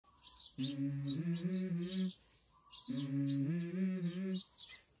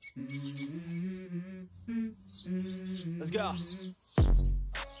Let's go.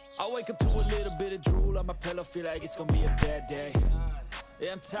 I wake up to a little bit of drool on my pillow, feel like it's gonna be a bad day.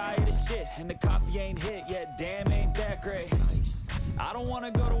 Yeah, I'm tired of shit, and the coffee ain't hit yet, damn, ain't that great. I don't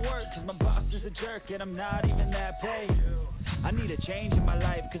wanna go to work, cause my boss is a jerk, and I'm not even that paid. I need a change in my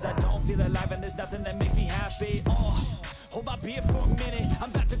life, cause I don't feel alive, and there's nothing that makes me happy. Hold my beer for a minute,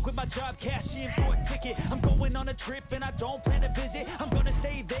 I'm about to quit my job, cash in for a ticket. I'm going on a trip, and I don't plan to visit. I'm gonna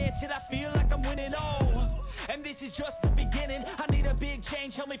stay there till I feel like I'm winning, and this is just the beginning. I need a big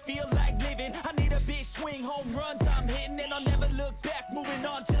change, help me feel like living. I need a big swing, home runs I'm hitting, and I'll never look back, moving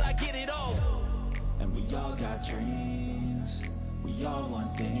on till I get it all. And we all got dreams, we all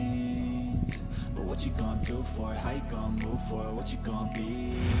want things, but what you gonna do for it? How you gonna move for it? What you gonna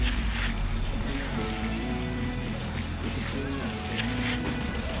be? And do you believe you can do anything?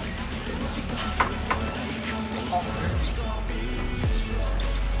 But what you gonna do for it? How you gonna move for it? What you gonna be?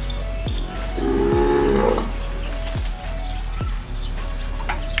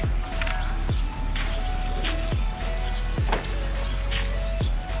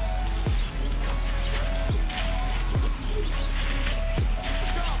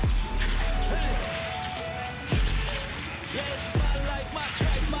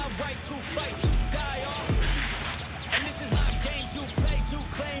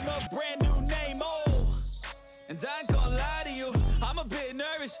 I ain't gonna lie to you, I'm a bit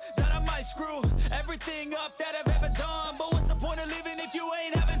nervous that I might screw everything up that I've ever done. But what's the point of living if you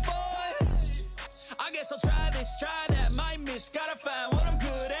ain't having fun? I guess I'll try this, try that, might miss, gotta find what I'm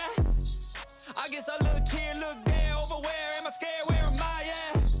good at. I guess I look here, look there, over where am I scared, where am I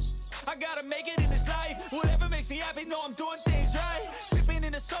at? I gotta make it in this life, whatever makes me happy, know I'm doing things right. Sipping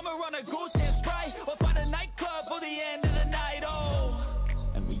in the summer on a goose and Sprite, or find a nightclub for the end of the night,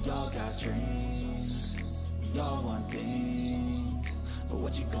 And we all got dreams, we all want things, but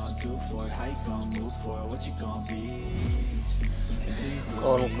what you gonna do for it? How you gonna move for it? What you gonna be?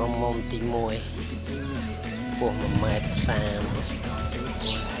 Con mồm tí mùi của một mét xàm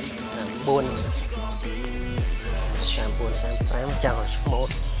buôn xàm prám chào một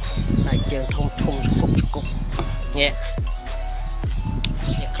đại trường thông cục nhẹ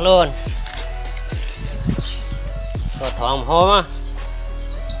luôn rồi thòng hôm á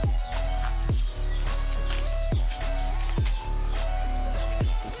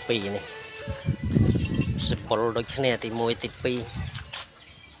pì này sụp đôi khi thì mùi tịt pì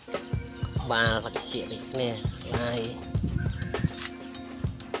ba lắc chuyện này nè lại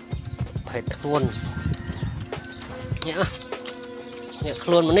phải thuần nhá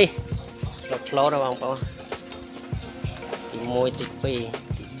luôn mà đi lọt ló ra vòng có thì môi tịch pì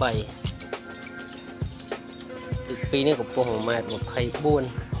tịch bảy tịch pì này của bộ mệt một hay buôn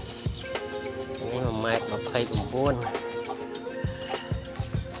nhưng mà mệt một hay cũng buôn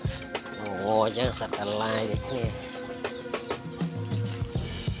ngồi chẳng sạch cả lại đấy nè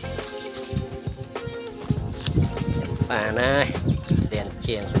bà này đèn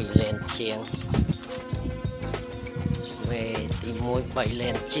chieng bị lên chieng về tìm môi bảy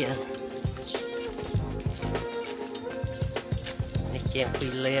lên chieng này chieng bị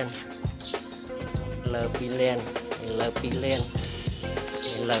lên lờ bị lên lờ bị lên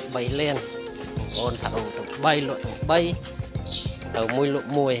lờ bay lên ôn thầu bay lộn bay tàu môi lộn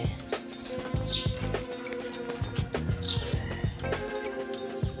mùi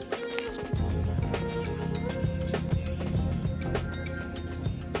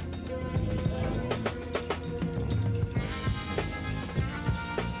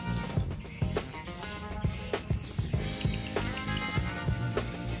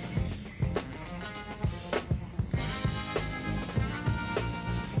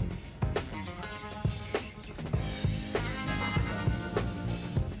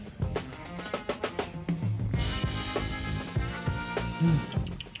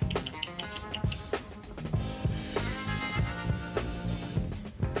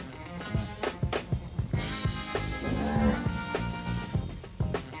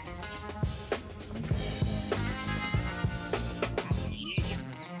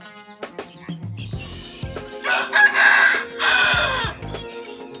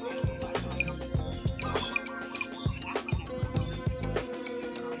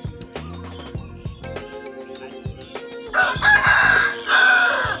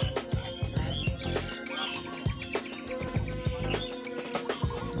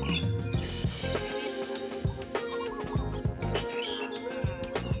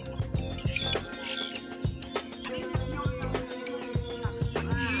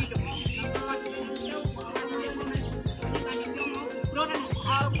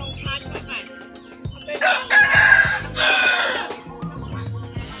không khai